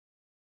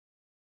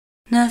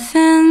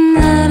Nothing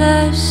that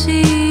I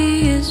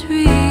see is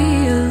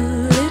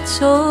real.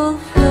 It's all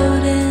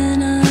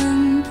floating,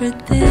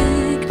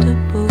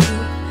 unpredictable.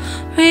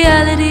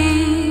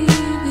 Reality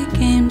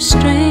became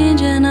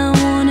strange and I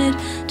wanted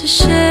to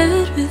share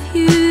it with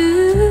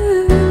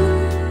you.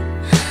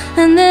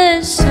 And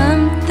there's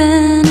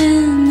something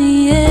in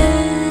the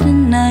air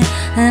tonight,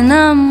 and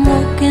I'm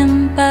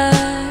walking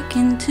back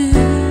into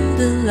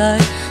the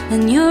light,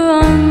 and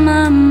you're on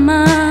my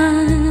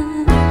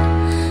mind.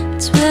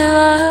 It's where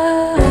I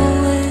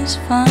always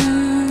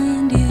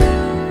find you.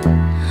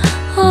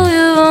 Oh,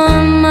 you're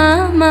on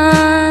my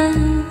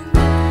mind,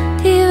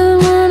 even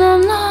when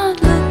I'm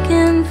not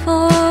looking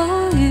for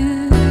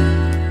you.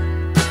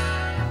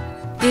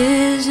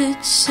 Is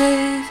it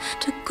safe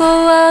to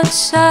go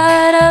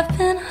outside? I've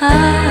been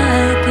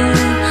hiding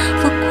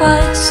for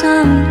quite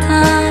some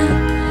time.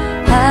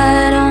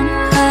 I don't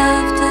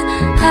have to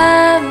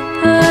have a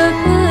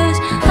purpose,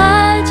 I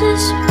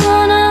just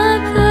wanna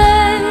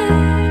play.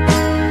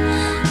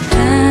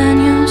 Turn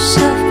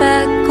yourself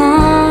back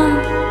on,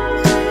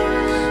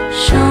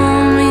 show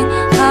me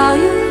how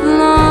you've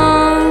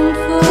longed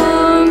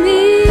for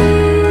me,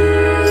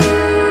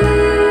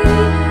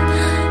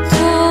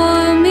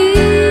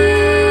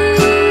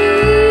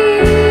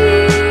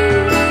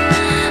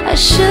 I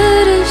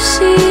should have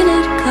seen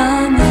it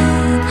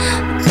coming,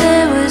 but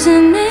there was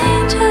an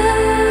angel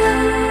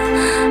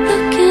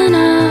looking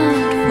out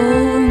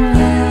for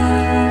me.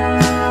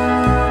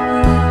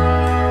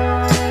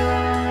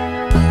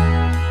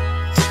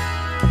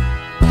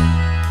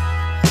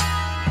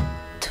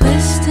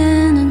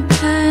 Twisting and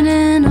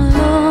turning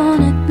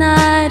alone at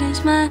night,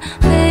 is my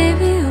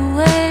baby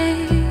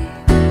awake?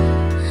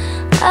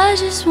 I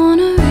just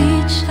wanna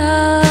reach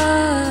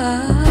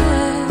out,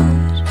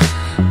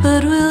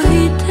 but will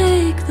he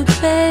take the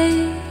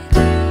bait?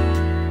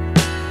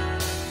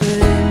 But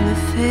in the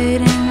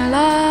fading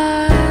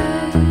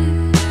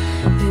light,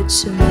 it's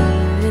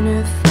another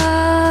inner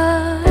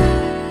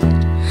fight.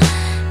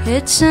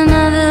 It's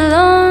another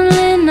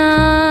lonely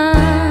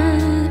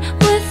night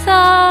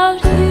without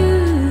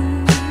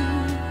you.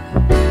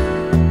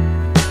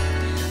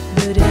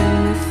 But in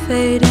the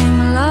fading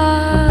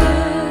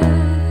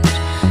light,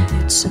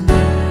 it's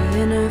another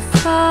inner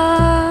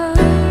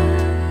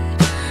fight.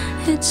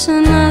 It's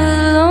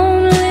another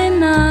lonely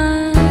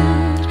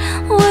night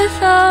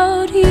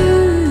without you.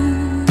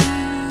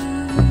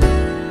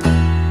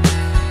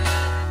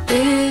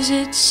 Is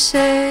it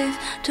safe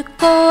to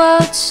go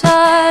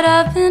outside?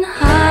 I've been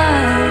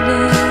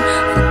hiding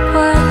for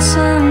quite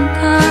some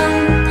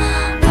time.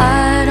 I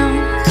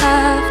don't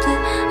have to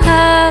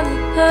have a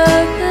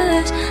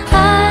purpose, I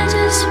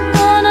just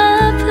wanna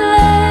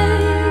play.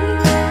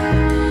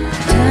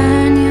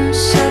 Turn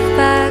yourself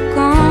back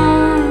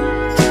on,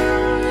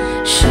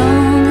 show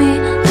me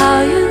how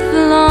you've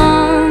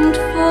longed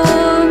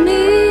for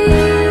me.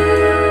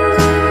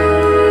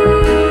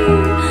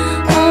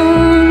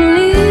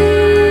 Only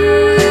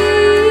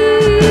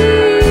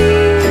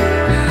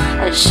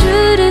I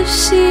should have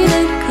seen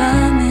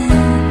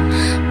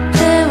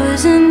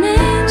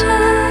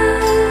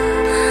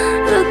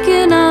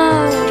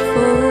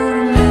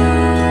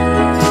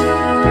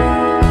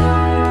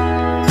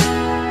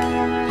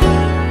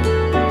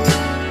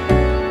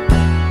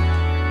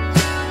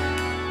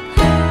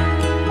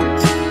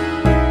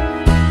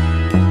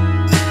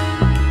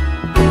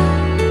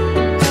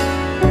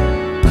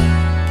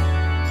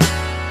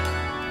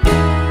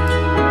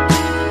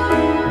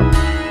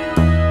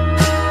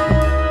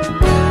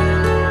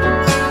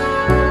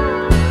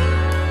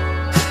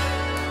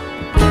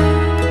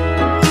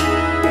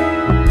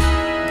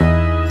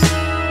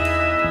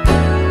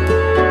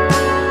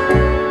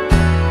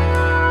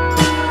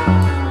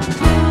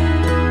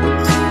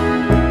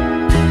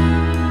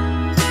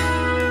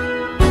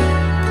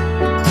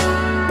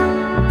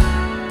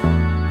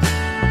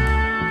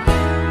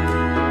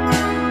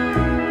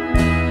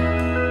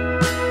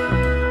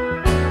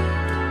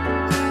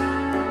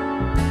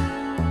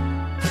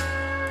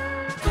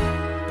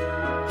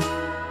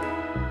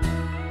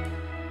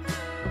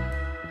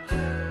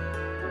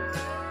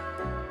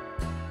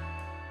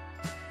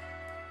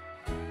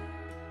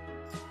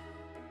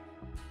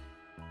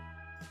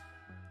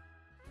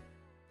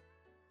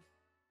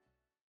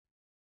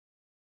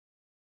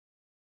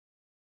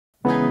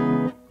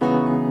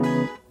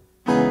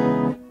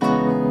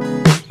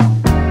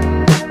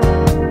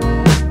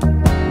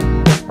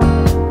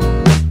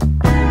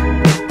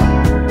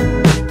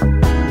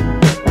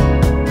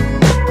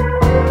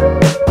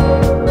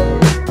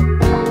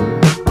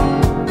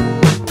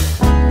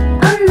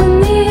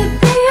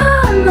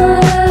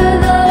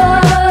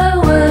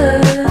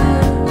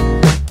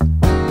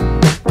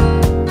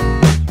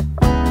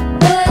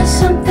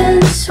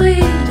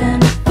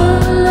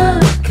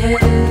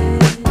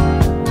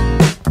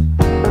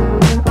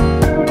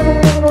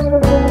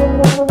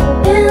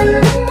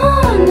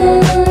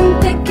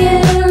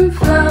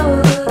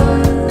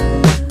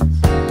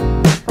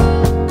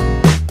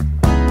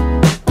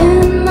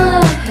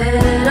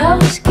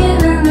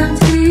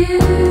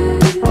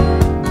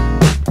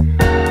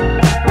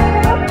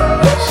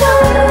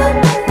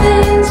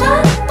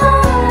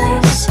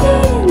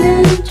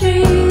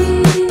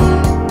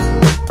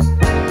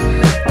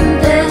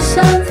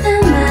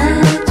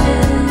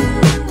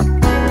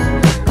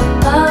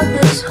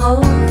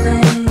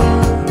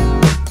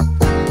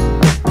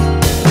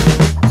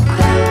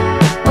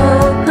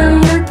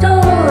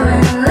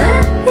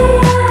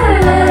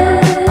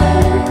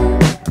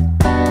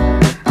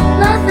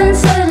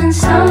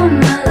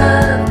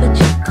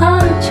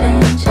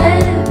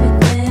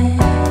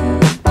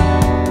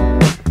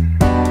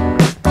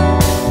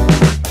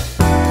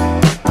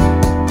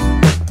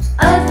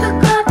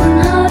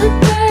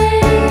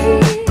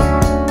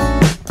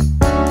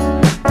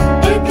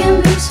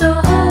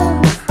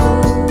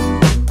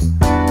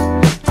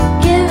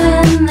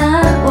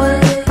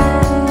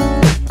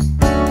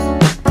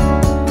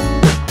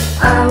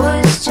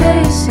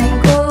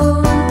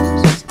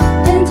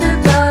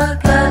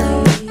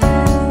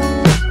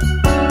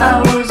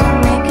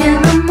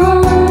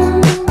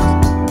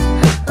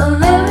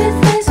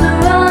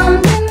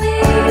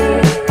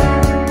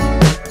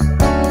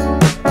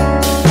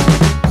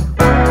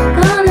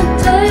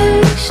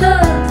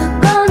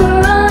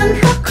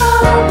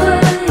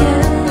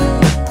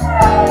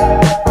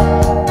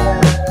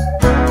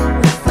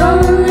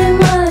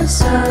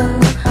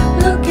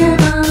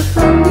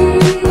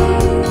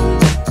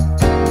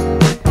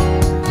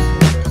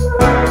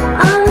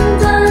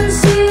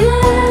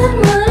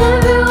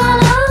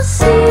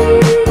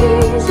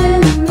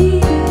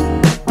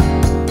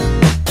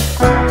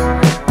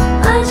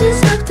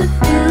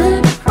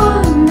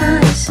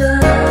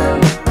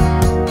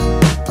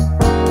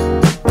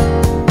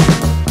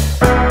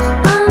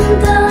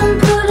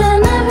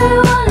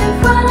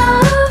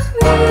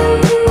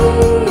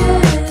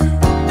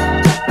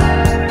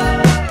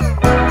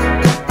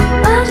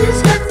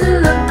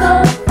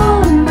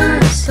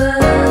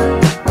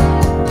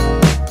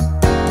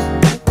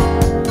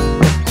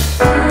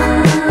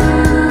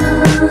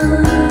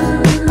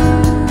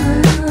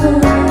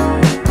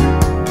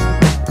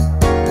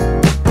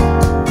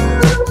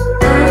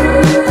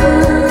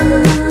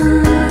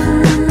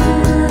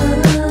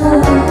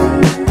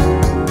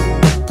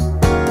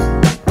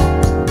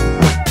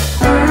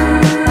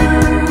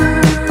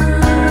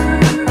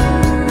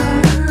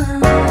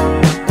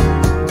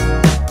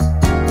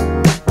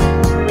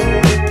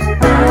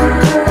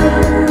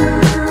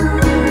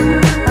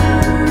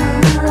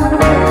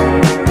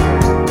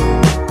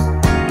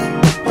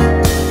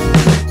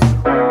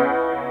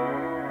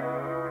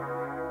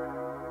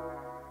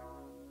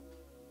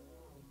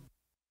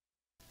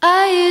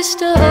used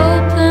to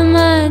open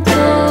my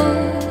door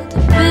to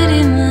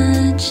pretty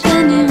much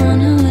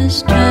anyone who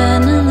was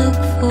trying to look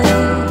for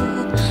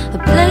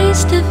a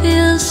place to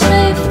feel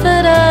safe,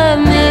 but I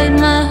made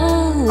my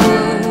whole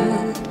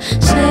world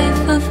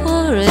safer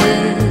for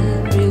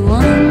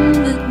everyone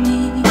but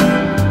me.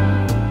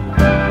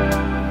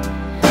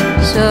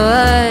 So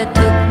I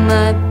took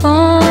my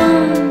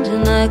bones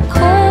and I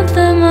called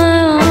them my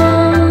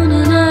own,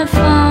 and I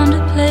found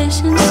a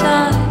place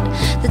inside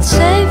that's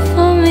safe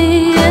for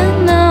me,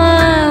 and now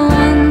I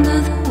wonder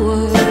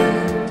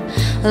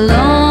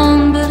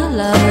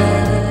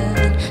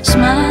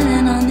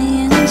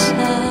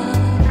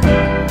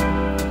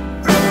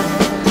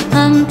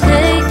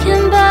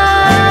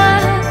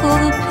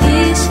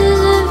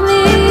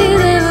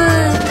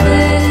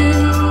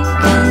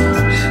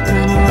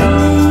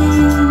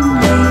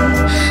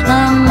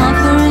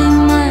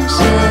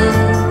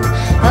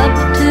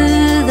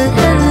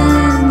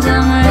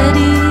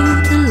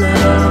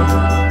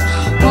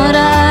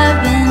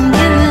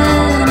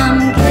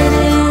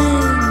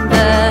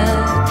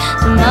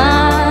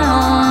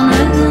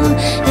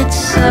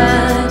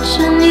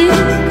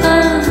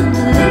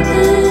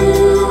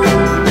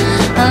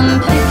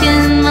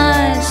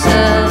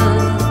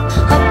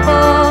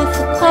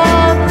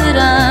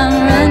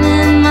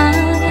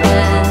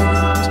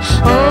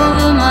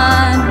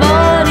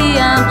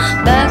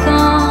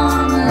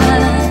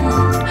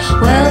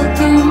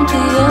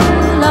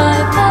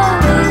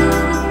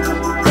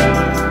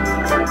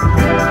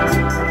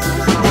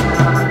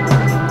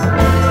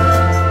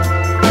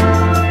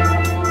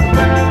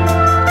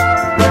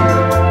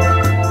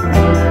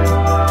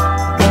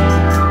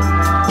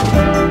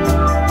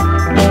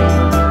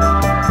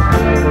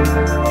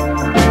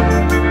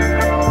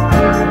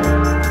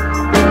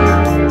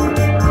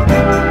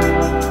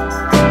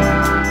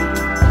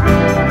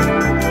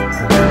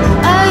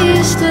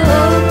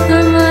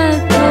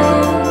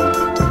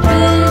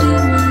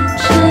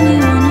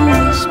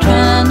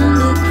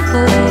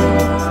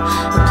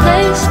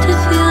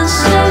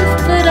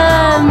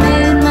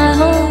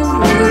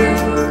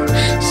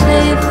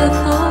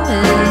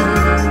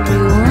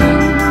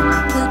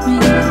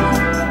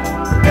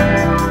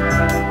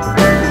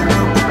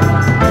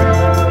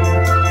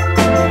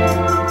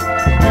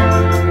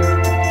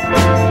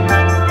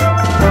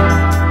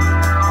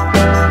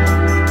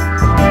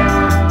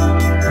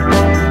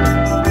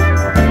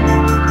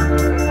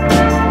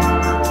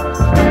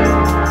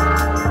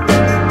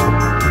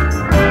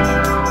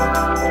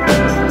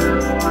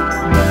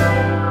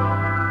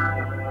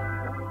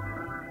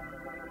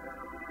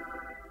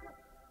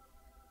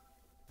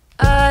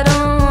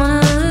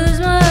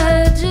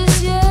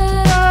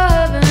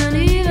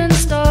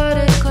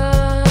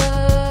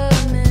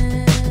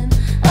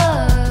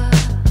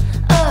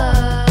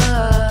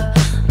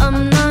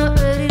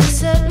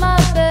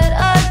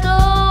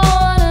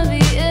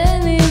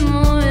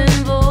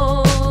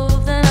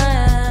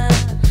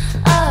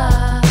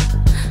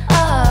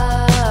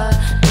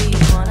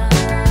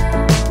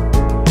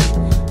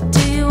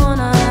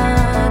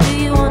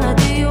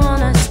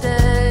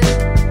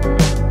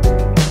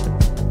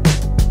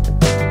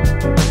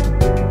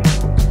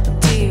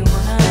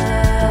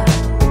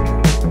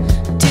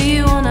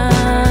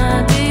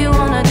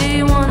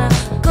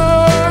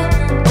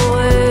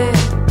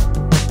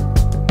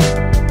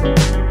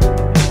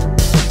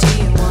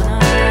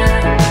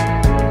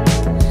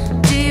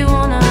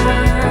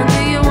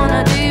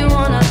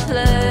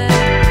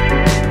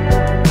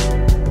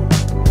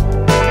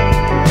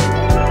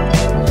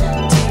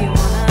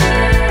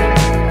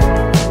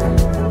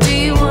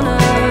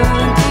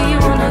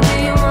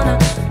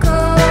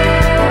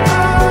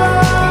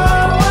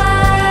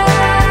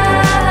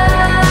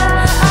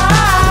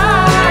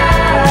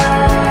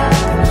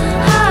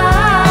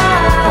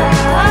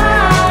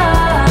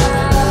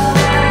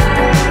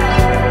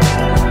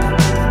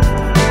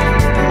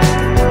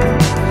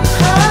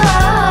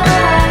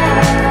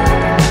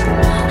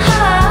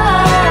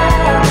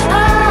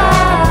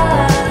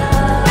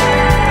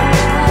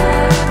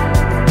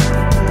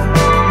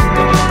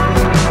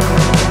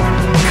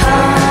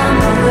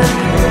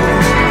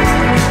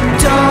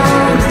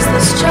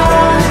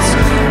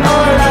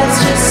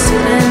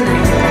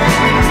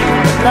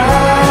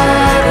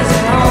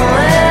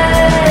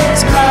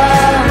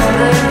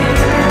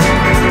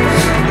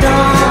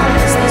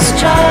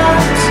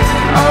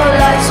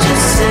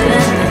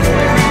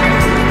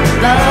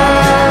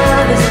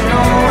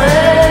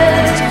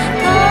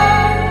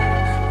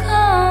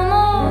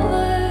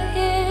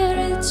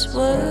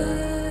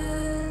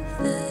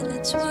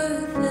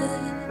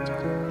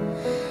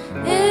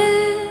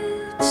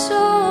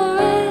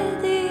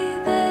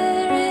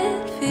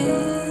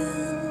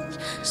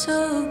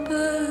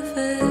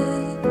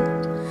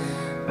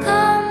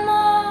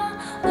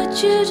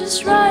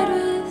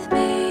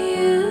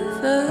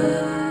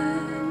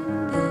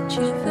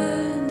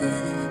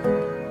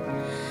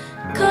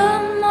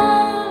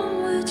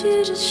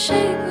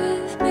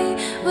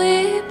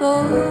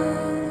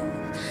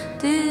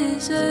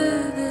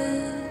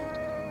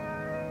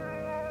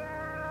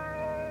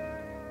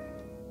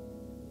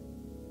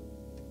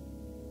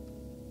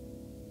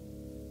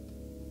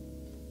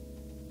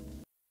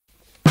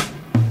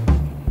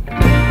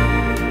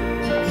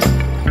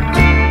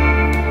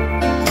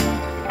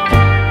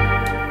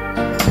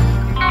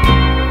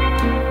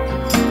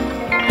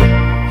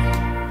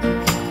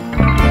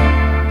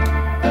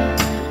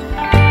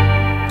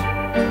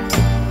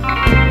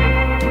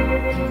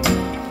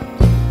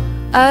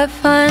I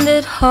find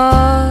it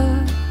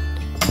hard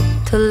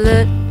to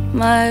let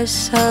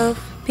myself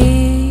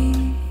be.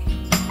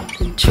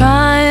 Been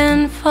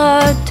trying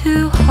far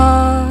too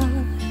hard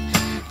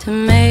to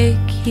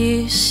make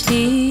you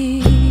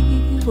see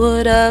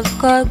what I've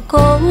got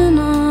going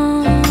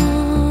on,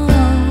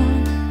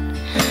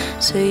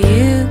 so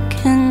you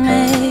can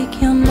make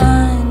your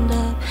mind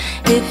up.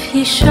 If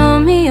you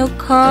show me your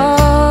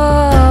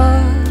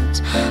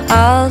cards,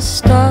 I'll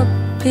stop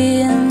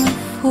being the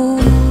fool.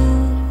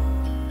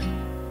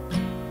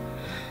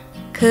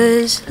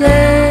 'Cause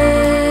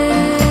lately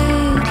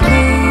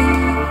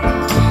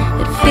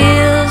it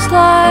feels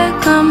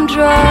like I'm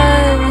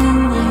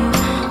driving you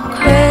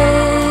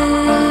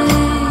crazy,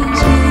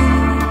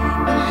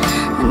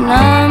 and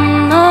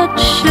I'm not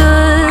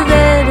sure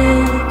that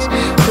it's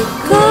the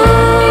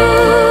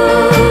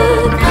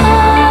good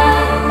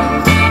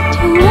kind. Do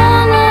you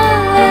wanna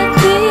let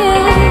me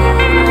in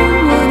on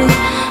what it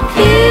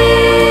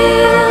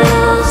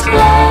feels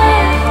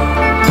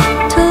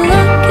like to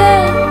look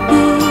at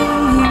me?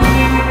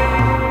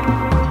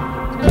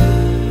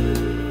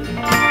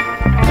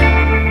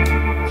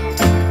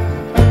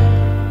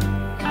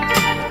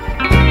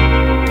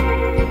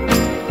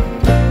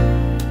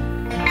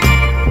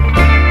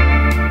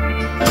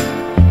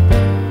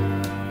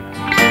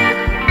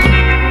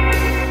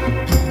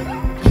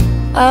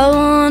 I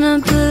wanna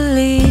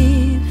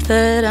believe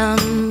that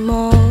I'm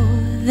more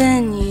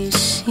than you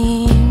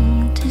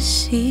seem to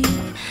see.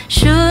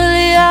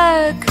 Surely I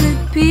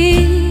could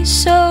be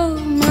so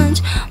much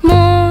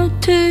more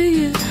to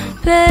you,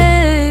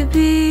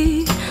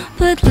 baby.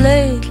 But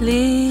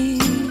lately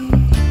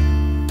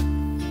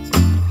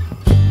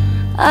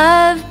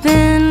I've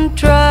been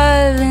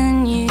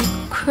driving you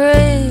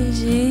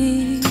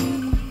crazy.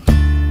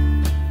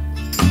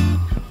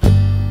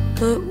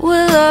 But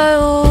will I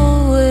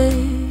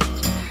always?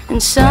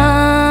 And sometimes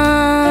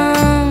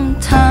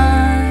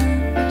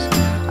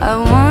I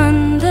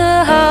wonder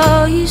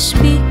how you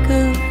speak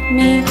of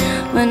me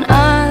when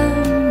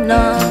I'm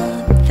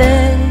not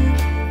there.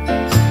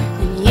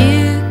 And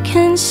you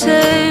can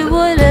say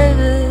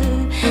whatever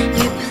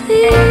you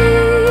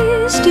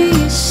please. Do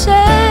you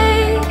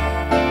say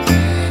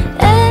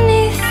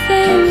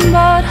anything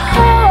about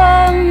how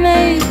I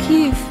make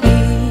you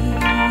feel?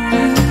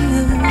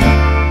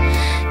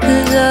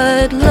 'Cause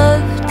I'd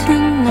love to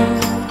know.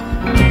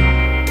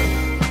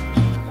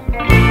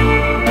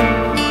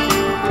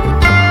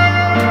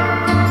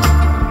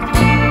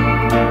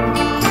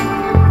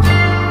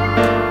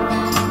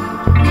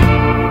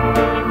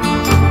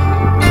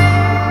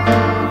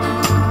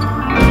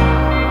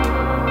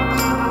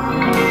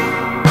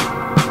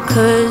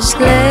 'Cause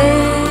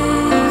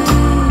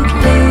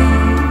lately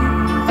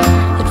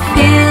it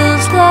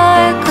feels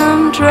like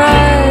I'm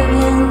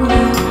driving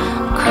you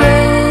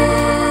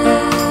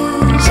crazy,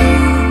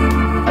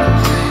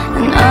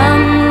 and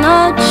I'm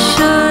not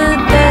sure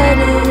that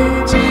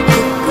it's the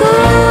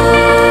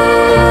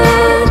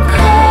good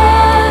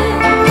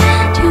kind.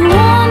 Do you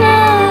wanna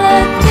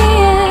let me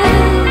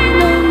in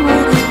on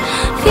what it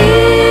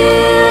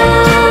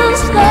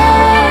feels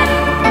like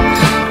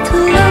to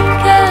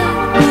look at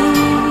me?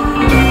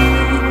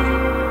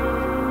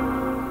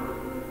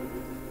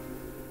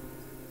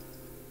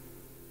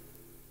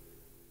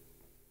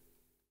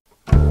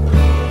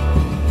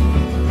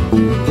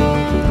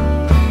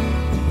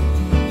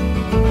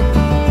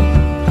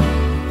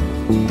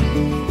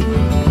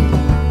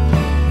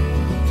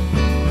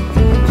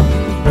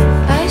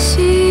 I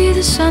see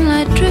the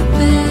sunlight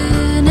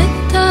dripping, it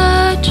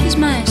touches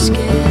my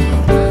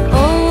skin.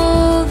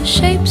 All the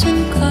shapes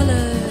and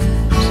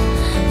colors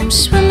I'm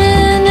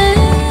swimming in.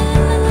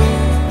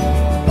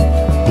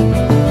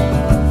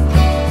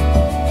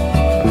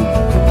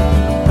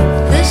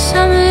 The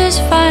summer is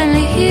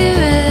finally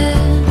here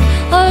and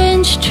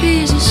orange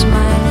trees are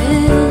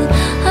smiling.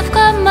 I've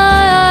got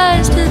my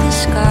eyes to the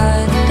sky,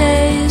 the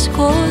day is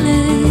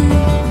calling.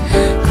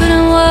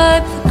 Couldn't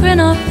wipe the grin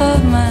off of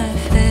my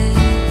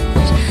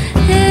face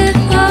if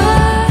I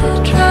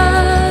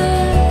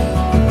tried.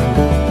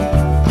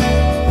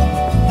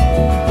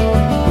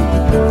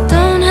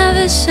 Don't have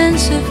a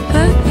sense of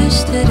purpose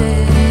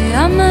today,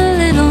 I'm a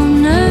little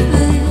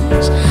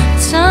nervous.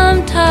 But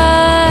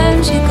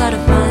sometimes you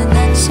gotta find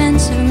that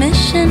sense of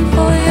mission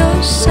for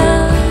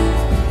yourself.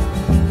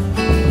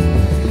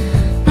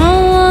 No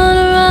one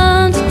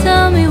around to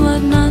tell me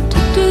what not to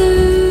do,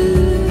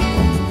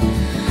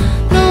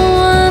 no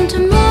one to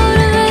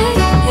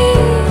motivate me.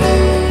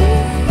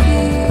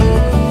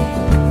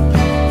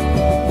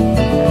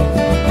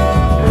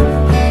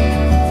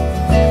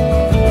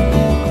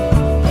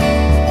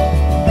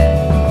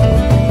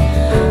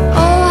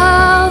 Oh,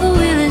 how the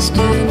wheel is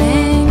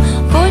turning,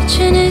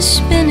 fortune is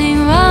spinning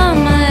round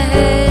my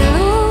head.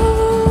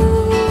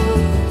 Ooh,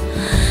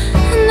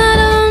 and I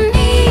don't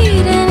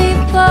need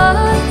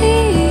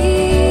anybody.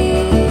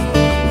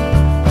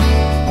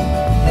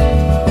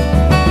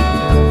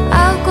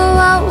 I'll go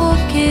out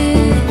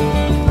walking,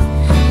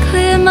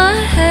 clear my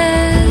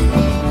head.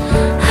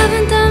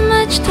 Haven't done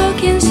much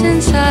talking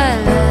since I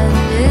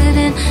landed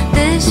in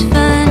this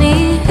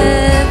funny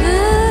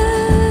heaven.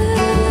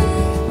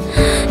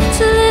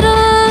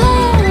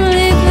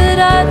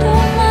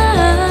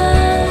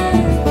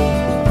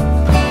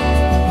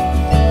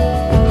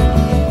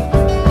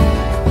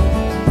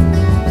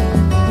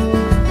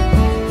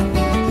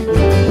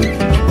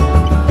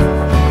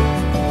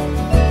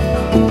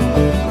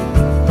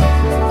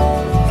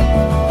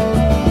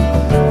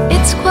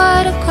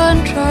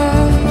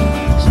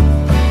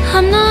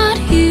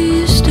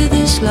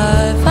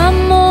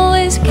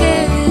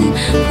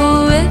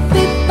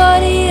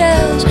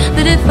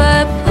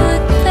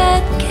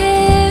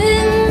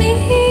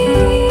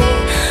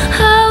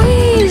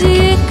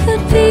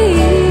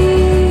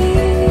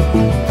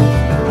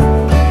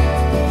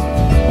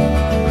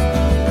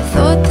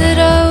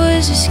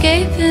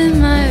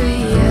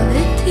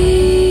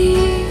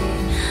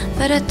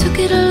 took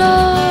it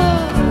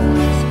along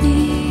with me.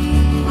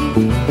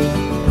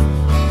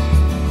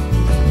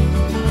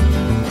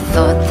 I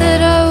thought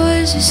that I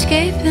was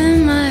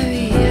escaping my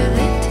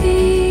reality,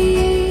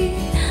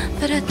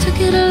 but I took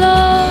it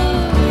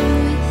along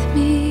with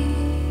me.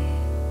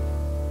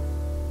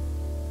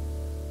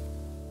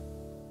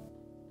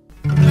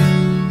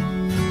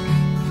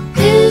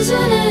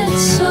 Isn't it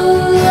so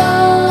lovely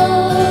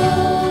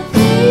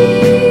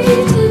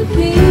to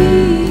be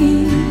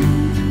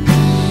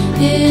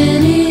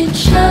in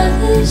each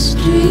other's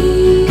dreams?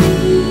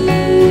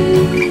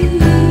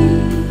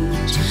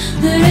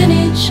 We're in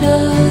each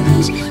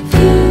other's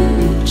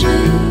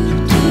future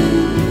too.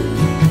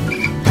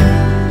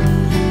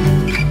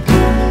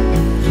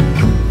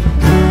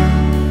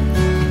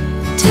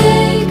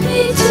 Take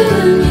me to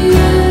a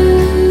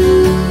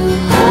new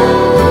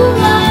home.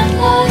 I'd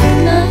like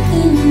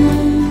nothing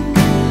more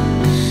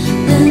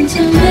than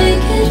to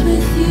make it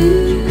with you.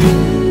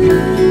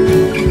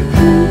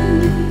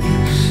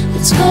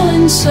 Let's go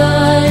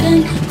inside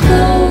and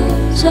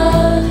close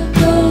our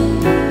door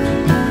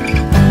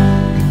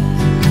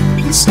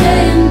and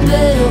stay in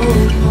bed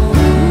all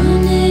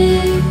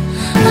morning.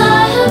 I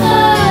have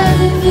had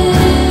a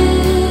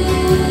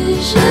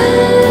vision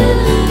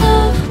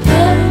of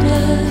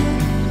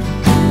paradise,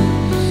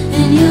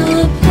 and you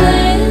were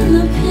playing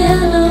the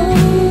piano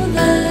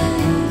there.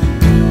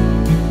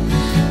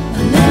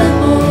 A little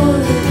boy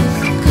with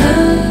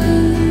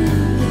curly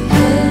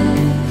hair.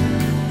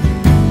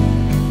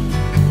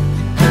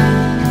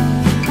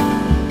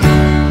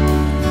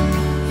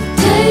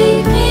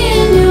 Take me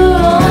in your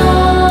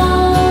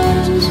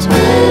arms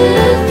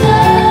with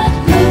that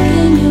look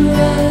in your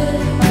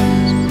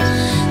eyes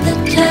that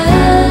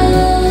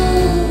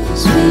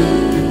tells me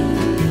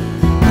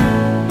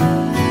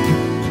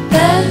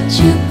that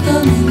you're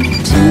coming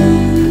to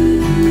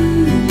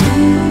me.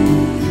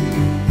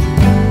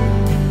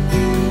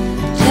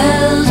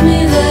 Tells me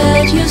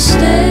that you're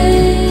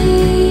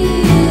staying,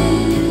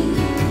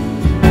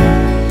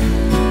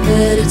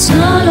 that it's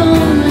not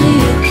only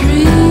a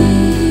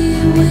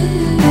dream with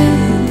you.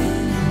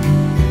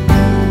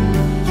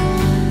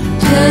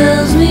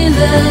 Tells me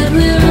that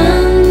we're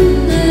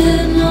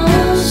under no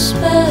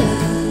spell,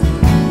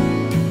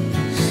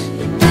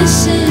 that this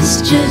is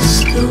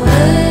just the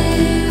way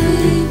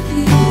we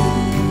feel.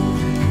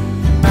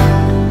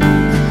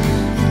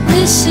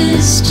 This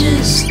is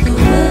just the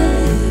way.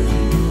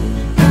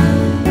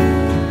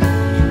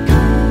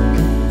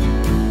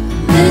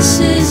 This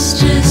is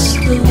just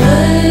the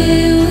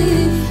way we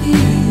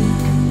feel.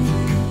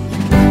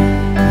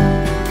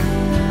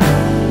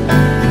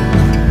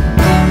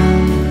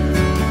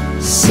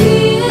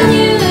 Seeing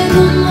you in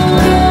the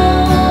morning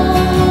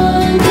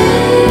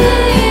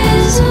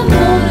is a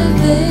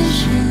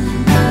motivation.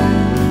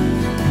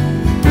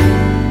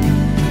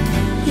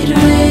 It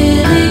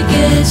really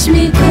gets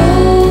me going.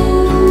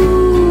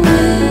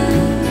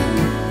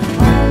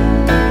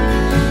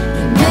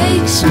 It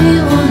makes me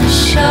wanna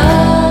shout,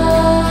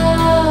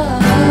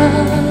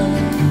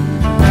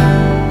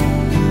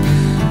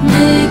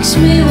 makes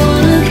me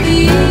wanna be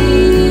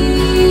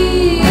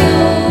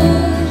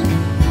yours,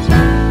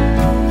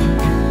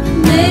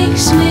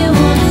 makes me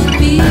wanna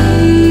be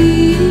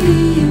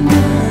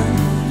mine.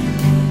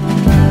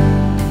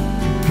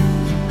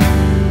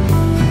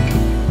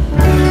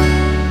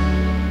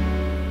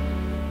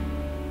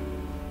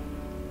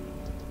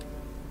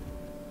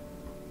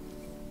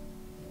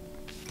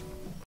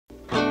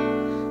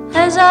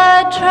 As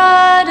I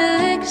try to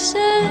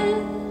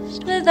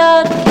exist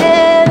without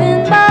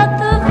caring about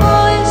the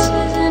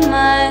voices in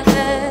my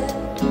head,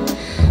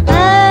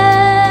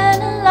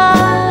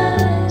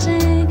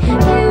 analyzing,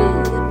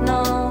 you'd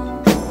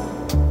know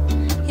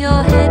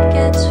your head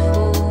gets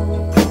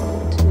full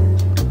too.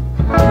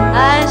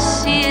 I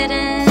see it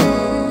in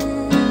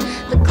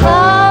the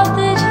cloud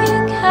that you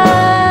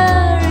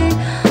carry.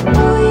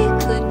 We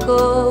could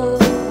go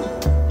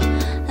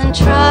and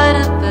try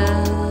to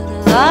build a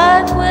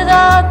life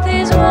without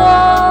these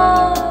worries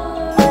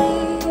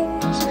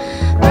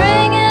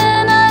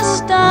bringing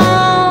us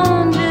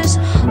down. Just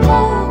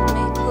hold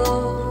me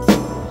close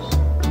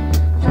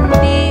and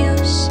be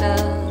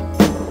yourself.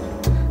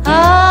 I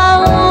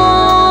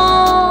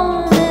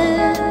want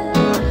it,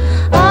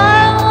 I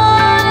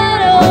want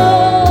it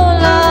all.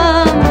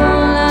 I'm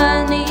all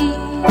I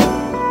need,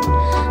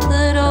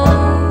 but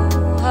oh,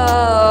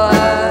 how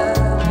I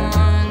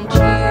want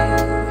you.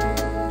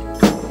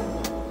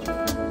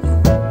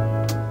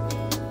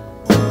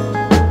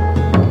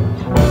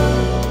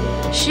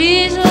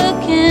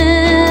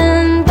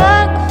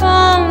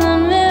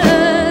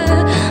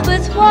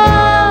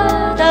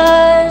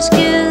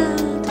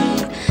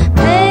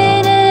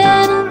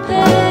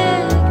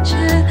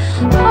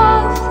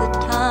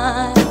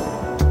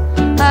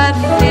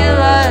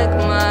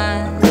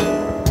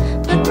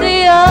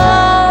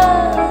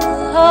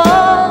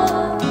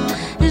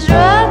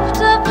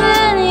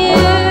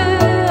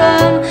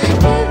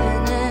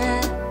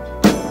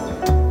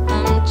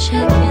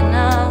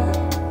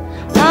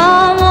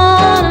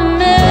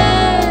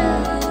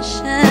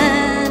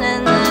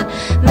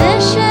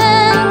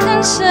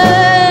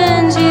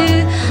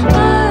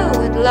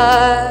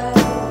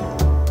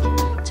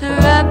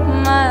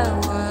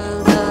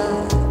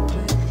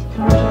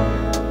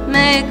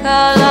 make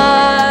our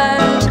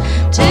lives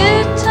 2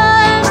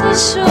 times the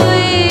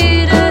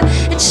sweeter.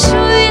 It's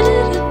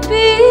sweeter to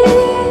be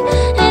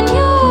in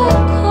your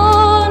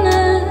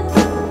corner.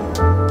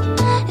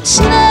 It's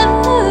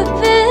never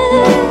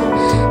been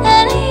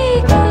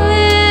any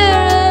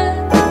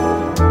clearer.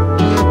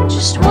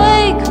 Just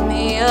wake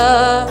me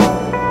up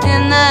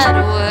in that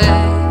way,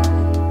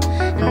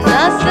 and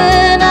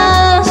nothing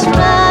else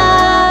matters.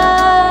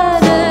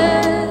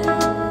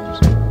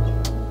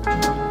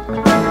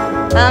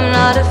 I'm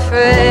not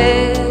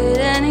afraid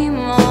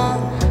anymore,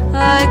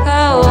 like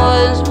I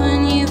was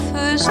when you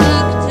first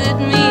looked at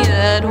me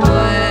that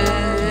way.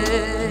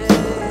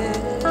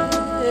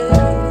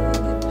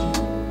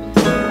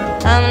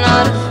 I'm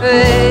not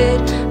afraid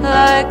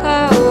like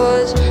I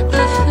was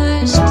the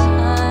first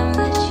time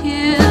that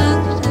you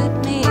looked at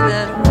me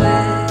that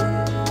way.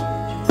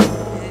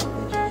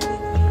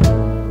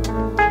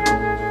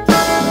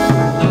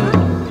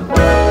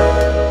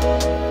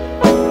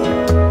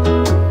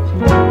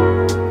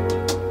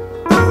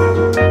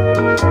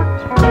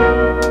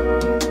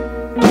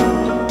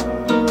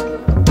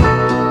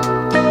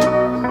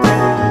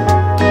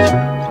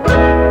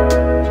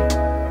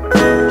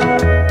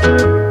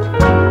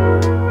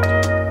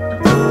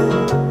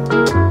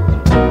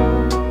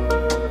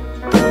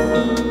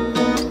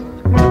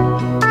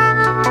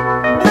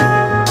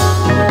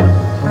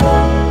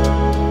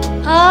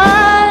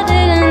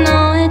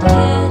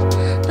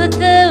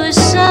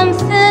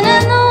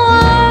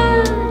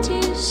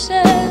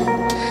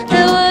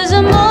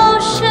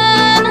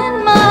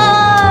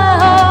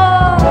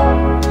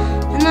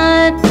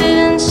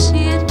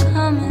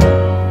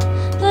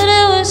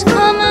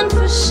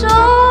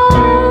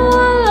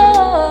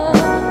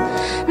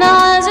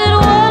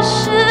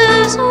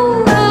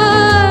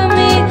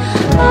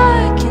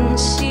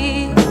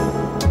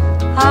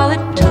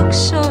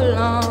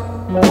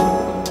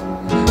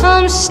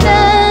 I'm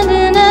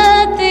standing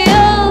at the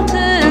altar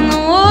and the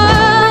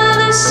world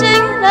is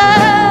singing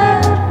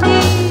at me.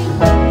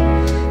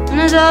 And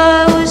as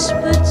I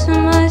whisper to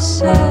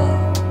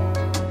myself,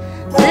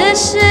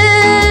 this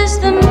is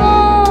the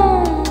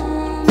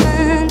moment,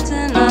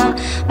 and I'm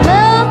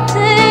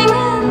melting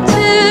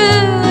into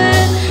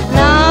it.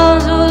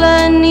 Now's all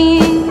I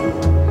need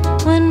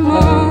when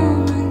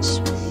moments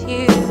with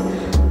you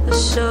are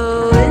so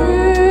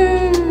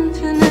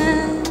infinite.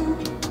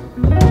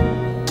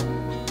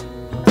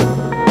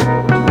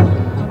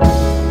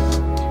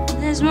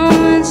 There's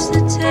moments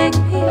that take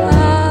me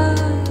higher,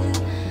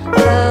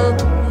 help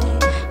me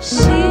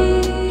see.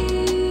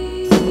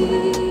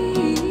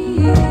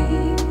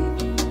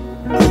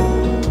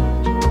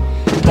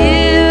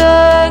 Here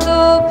I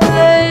go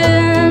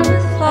playing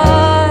with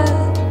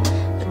fire,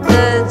 but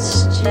that's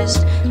just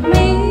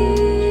me.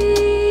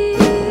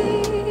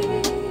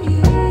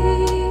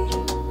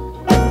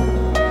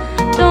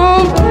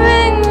 Don't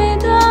bring me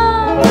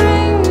down,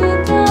 bring me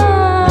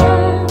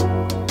down.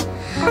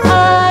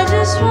 I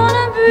just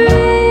wanna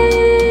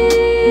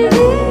breathe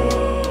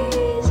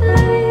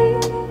easily.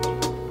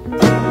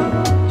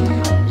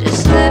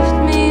 Just lift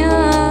me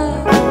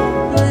up,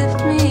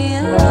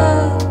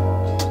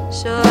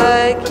 so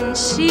I can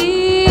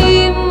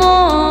see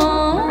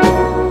more.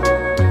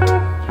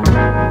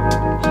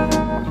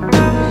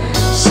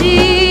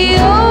 See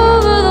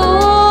over the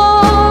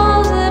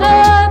walls that I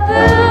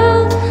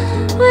built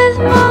with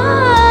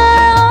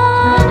my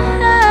own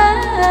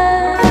hands.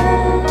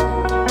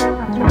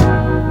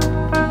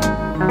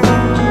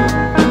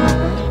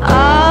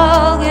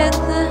 I'll get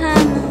the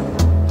hammer,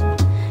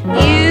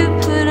 you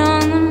put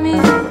on the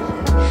music,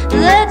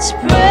 let's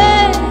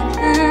break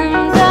them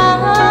down.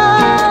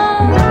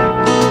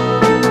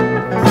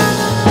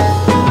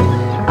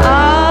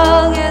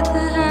 I'll get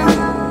the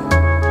hammer,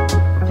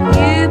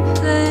 you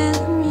play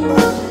the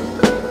music,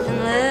 and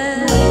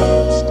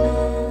let's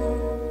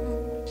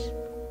dance.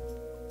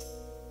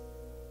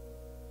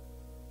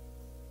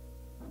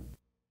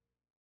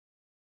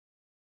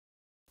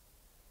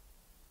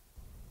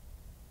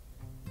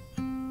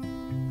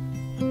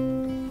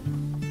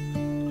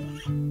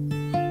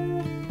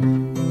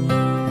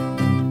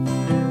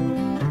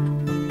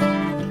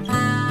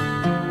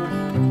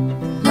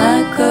 My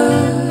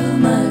girl,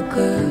 my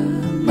girl,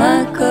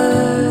 my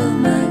girl,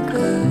 my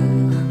girl,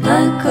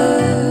 my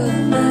girl,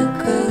 my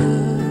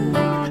girl.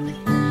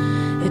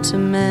 It's a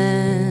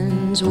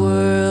man's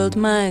world,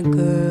 my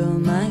girl,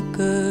 my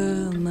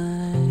girl,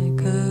 my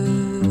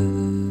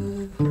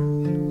girl.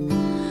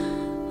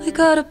 We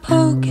gotta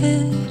poke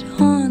it,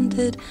 haunt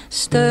it,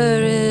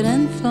 stir it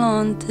and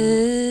flaunt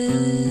it.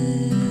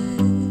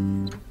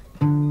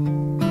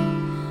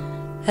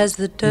 As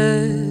the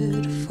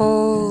dirt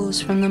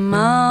falls from the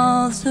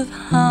mouths of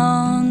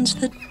hounds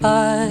that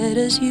bite,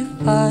 as you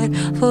fight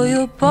for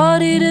your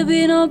body to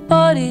be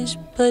nobody's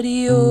but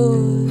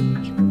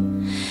yours.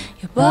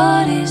 Your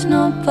body's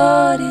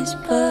nobody's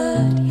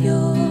but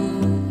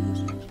yours.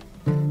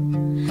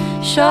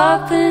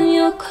 Sharpen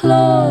your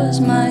claws,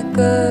 my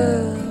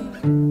girl.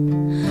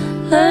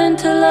 Learn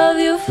to love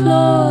your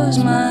flaws,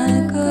 my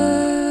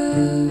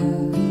girl.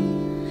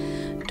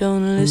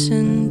 Don't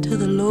listen to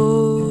the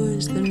laws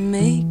tears that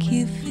make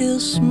you feel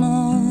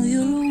small.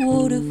 You're a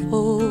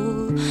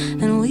waterfall,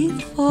 and we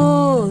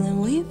fall,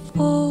 and we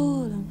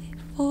fall, and we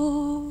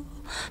fall.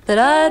 But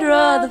I'd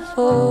rather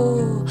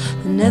fall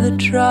than never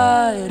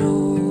try at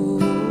all.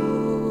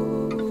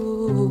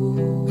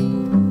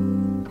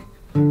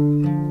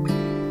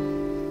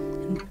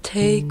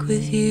 Take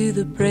with you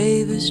the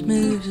bravest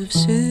moves of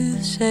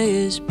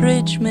soothsayers,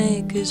 bridge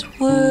makers,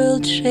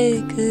 world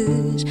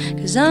shakers,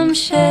 'cause I'm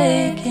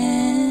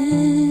shaking.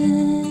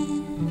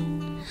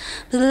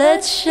 But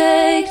let's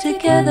shake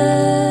together,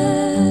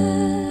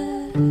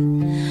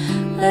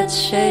 let's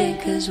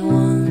shake as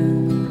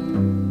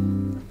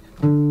one.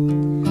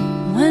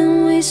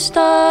 When we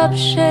stop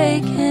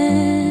shaking,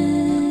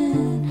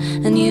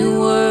 a new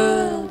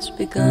world's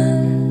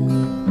begun.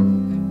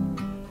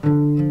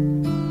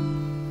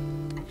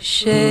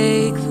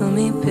 Shake for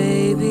me,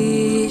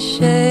 baby,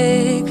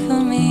 shake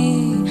for me.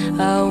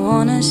 I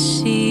wanna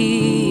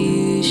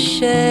see you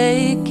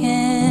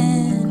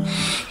shaking.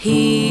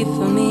 Heave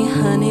for me,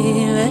 honey,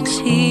 let's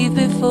heave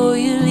before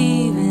you're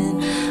leaving.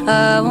 I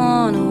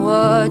wanna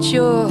watch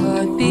your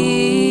heart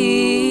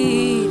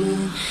beating.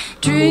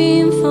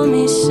 Dream for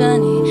me,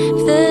 sonny, if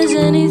there's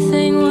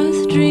anything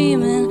worth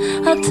dreaming.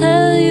 I'll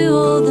tell you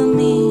all the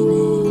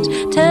meanings,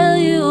 tell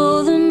you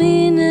all the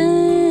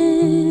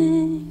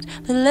meanings.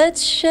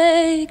 Let's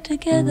shake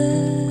together,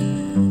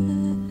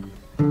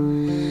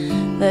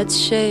 let's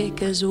shake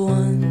as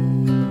one.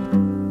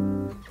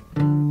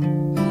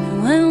 And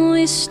when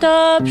we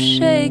stop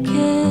shaking,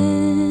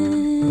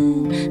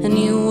 a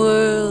new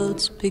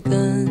world's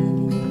begun.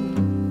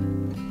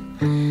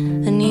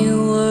 A new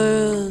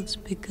world's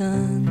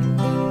begun.